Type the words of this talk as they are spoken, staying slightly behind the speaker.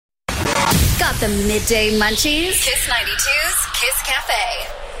Got the midday munchies? Kiss 92's Kiss Cafe.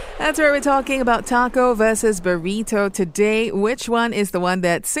 That's where we're talking about taco versus burrito today. Which one is the one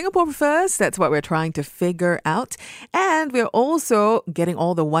that Singapore prefers? That's what we're trying to figure out. And we're also getting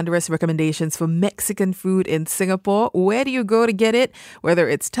all the wondrous recommendations for Mexican food in Singapore. Where do you go to get it? Whether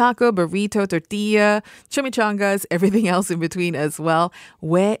it's taco, burrito, tortilla, chimichangas, everything else in between as well.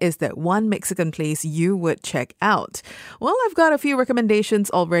 Where is that one Mexican place you would check out? Well, I've got a few recommendations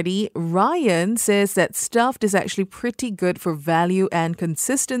already. Ryan says that stuffed is actually pretty good for value and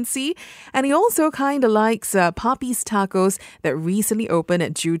consistency. And he also kind of likes Papi's Tacos that recently opened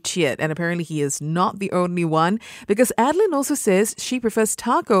at Joo Chiat. And apparently he is not the only one, because Adeline also says she prefers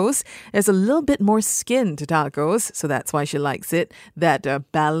tacos. There's a little bit more skin to tacos, so that's why she likes it. That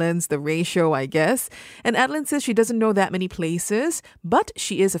balance, the ratio, I guess. And Adeline says she doesn't know that many places, but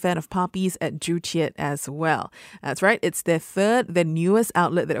she is a fan of Papi's at Joo Chiat as well. That's right. It's their newest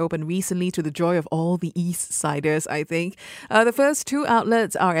outlet that opened recently, to the joy of all the East Siders, I think. The first two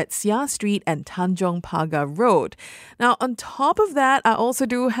outlets are at Seah Street and Tanjong Pagar Road. Now, on top of that, I also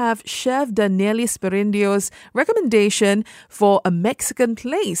do have Chef Daniel Esperindio's recommendation for a Mexican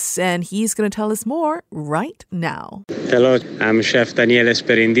place, and he's going to tell us more right now. Hello, I'm Chef Daniel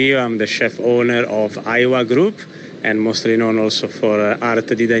Esperindio. I'm the chef owner of Iowa Group, and mostly known also for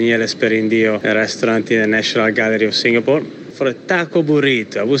Arte di Daniele Esperindio, a restaurant in the National Gallery of Singapore. For a taco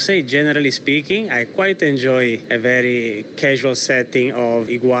burrito, I would say, generally speaking, I quite enjoy a very casual setting of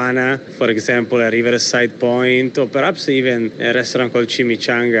Iguana, for example, a Riverside Point, or perhaps even a restaurant called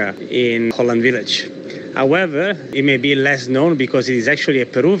Chimichanga in Holland Village. However, it may be less known because it is actually a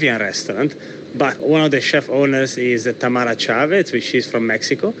Peruvian restaurant, but one of the chef owners is Tamara Chavez, which is from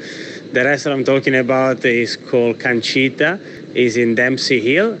Mexico. The restaurant I'm talking about is called Canchita, is in Dempsey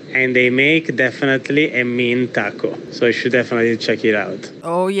Hill, and they make definitely a mean taco. So you should definitely check it out.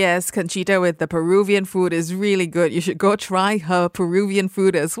 Oh yes, Conchita with the Peruvian food is really good. You should go try her Peruvian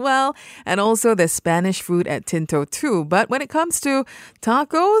food as well. And also the Spanish food at Tinto too. But when it comes to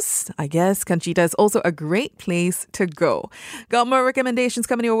tacos, I guess Conchita is also a great place to go. Got more recommendations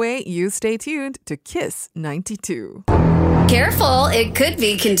coming your way? You stay tuned to Kiss 92. Careful, it could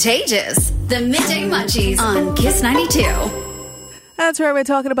be contagious. The midday munchies on Kiss 92. That's right, we're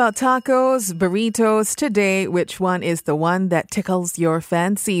talking about tacos, burritos today. Which one is the one that tickles your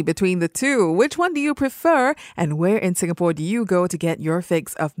fancy between the two? Which one do you prefer? And where in Singapore do you go to get your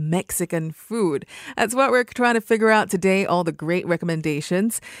fix of Mexican food? That's what we're trying to figure out today, all the great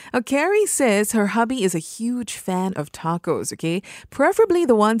recommendations. Now, Carrie says her hubby is a huge fan of tacos, okay? Preferably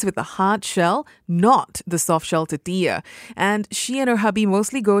the ones with the hard shell, not the soft shell tortilla. And she and her hubby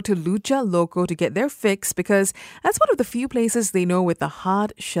mostly go to Lucha Loco to get their fix because that's one of the few places they know with the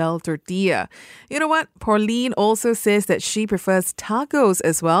hard shell tortilla. You know what? Pauline also says that she prefers tacos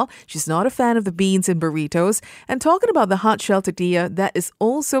as well. She's not a fan of the beans in burritos. And talking about the hard shell tortilla, that is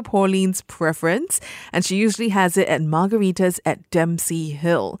also Pauline's preference. And she usually has it at Margaritas at Dempsey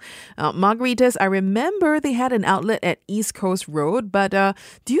Hill. Margaritas, I remember they had an outlet at East Coast Road, but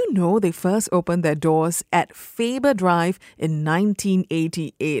do you know they first opened their doors at Faber Drive in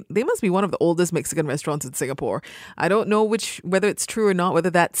 1988? They must be one of the oldest Mexican restaurants in Singapore. I don't know whether it's true or not,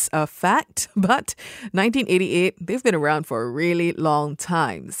 whether that's a fact, but 1988, they've been around for a really long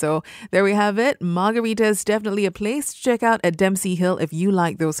time. So there we have it. Margaritas, definitely a place to check out at Dempsey Hill if you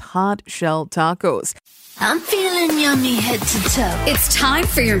like those hard shell tacos. I'm feeling yummy head to toe. It's time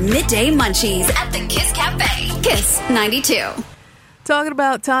for your midday munchies at the Kiss Cafe. Kiss 92. Talking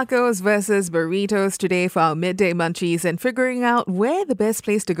about tacos versus burritos today for our midday munchies and figuring out where the best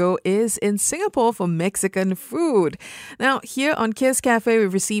place to go is in Singapore for Mexican food. Now, here on Kiss Cafe,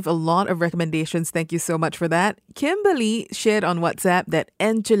 we've received a lot of recommendations. Thank you so much for that. Kimberly shared on WhatsApp that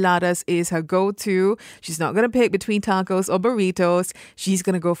enchiladas is her go-to. She's not going to pick between tacos or burritos. She's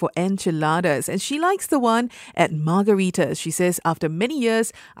going to go for enchiladas. And she likes the one at Margaritas. She says, after many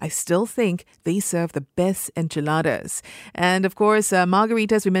years, I still think they serve the best enchiladas. And of course,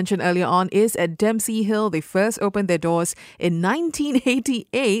 Margaritas, we mentioned earlier on, is at Dempsey Hill. They first opened their doors in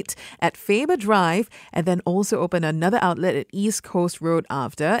 1988 at Faber Drive and then also opened another outlet at East Coast Road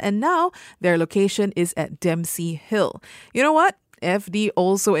after. And now their location is at Dempsey Hill. You know what? FD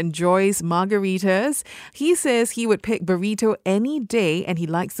also enjoys margaritas. He says he would pick burrito any day and he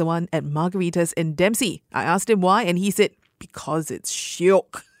likes the one at Margaritas in Dempsey. I asked him why and he said, because it's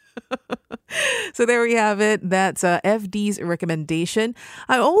shiok. So there we have it. That's FD's recommendation.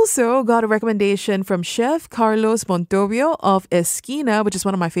 I also got a recommendation from Chef Carlos Montovio of Esquina, which is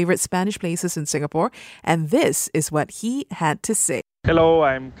one of my favorite Spanish places in Singapore. And this is what he had to say. Hello,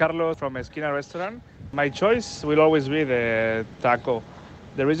 I'm Carlos from Esquina Restaurant. My choice will always be the taco.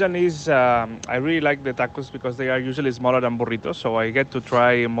 The reason is I really like the tacos because they are usually smaller than burritos, so I get to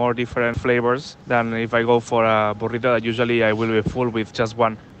try more different flavors than if I go for a burrito that usually I will be full with just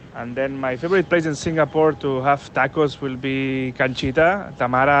one. And then my favorite place in Singapore to have tacos will be Canchita.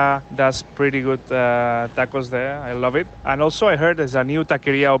 Tamara does pretty good tacos there. I love it. And also I heard there's a new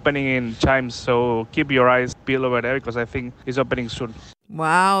taqueria opening in Chimes, so keep your eyes peeled over there because I think it's opening soon.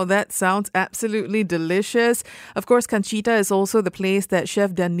 Wow, that sounds absolutely delicious. Of course, Conchita is also the place that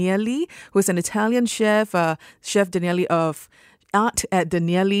Chef Daniele, who is an Italian chef, Chef Daniele of Art at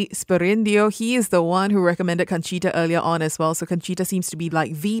Daniele Sperindio. He is the one who recommended Conchita earlier on as well. So Conchita seems to be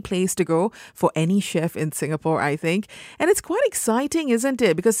like the place to go for any chef in Singapore, I think. And it's quite exciting, isn't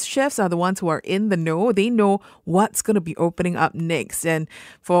it? Because chefs are the ones who are in the know. They know what's going to be opening up next. And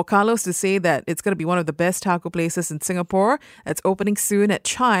for Carlos to say that it's going to be one of the best taco places in Singapore that's opening soon at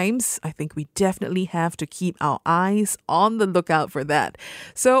Chimes, I think we definitely have to keep our eyes on the lookout for that.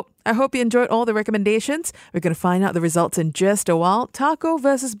 So I hope you enjoyed all the recommendations. We're going to find out the results in just a while. Taco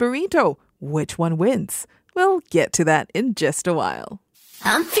versus burrito. Which one wins? We'll get to that in just a while.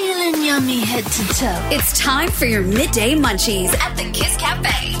 I'm feeling yummy head to toe. It's time for your midday munchies at the Kiss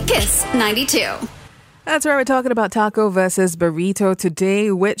Cafe. Kiss 92. That's right. We're talking about taco versus burrito today.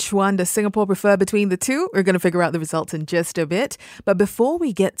 Which one does Singapore prefer between the two? We're going to figure out the results in just a bit. But before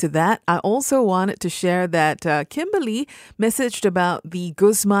we get to that, I also wanted to share that Kimberly messaged about the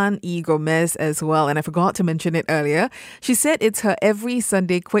Guzman y Gomez as well. And I forgot to mention it earlier. She said it's her every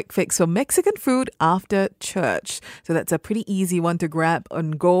Sunday quick fix for Mexican food after church. So that's a pretty easy one to grab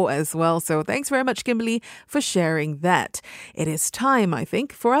and go as well. So thanks very much, Kimberly, for sharing that. It is time, I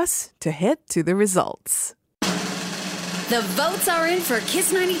think, for us to head to the results. The votes are in for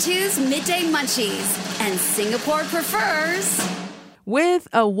Kiss 92's Midday Munchies, and Singapore prefers... With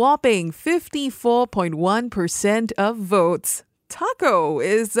a whopping 54.1% of votes, taco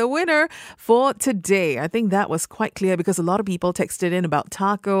is the winner for today. I think that was quite clear because a lot of people texted in about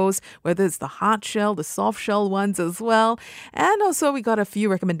tacos, whether it's the hard shell, the soft shell ones as well. And also we got a few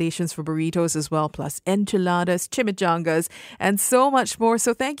recommendations for burritos as well, plus enchiladas, chimichangas, and so much more.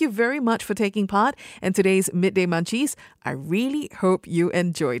 So thank you very much for taking part in today's Midday Munchies. I really hope you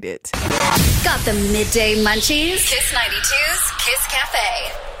enjoyed it. Got the Midday Munchies? Kiss 92's Kiss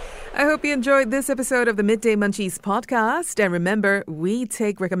Cafe. I hope you enjoyed this episode of the Midday Munchies podcast. And remember, we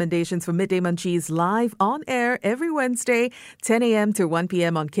take recommendations for Midday Munchies live on air every Wednesday, 10 a.m. to 1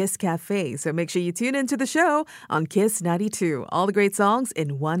 p.m. on Kiss Cafe. So make sure you tune into the show on Kiss 92. All the great songs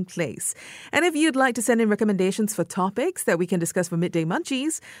in one place. And if you'd like to send in recommendations for topics that we can discuss for Midday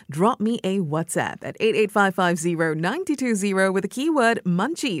Munchies, drop me a WhatsApp at 88550-920 with the keyword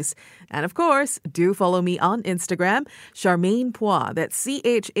Munchies. And of course, do follow me on Instagram, Charmaine Phua. That's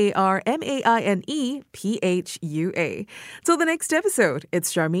CharmainePhua. Till the next episode,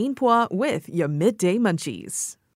 it's Charmaine Phua with your Midday Munchies.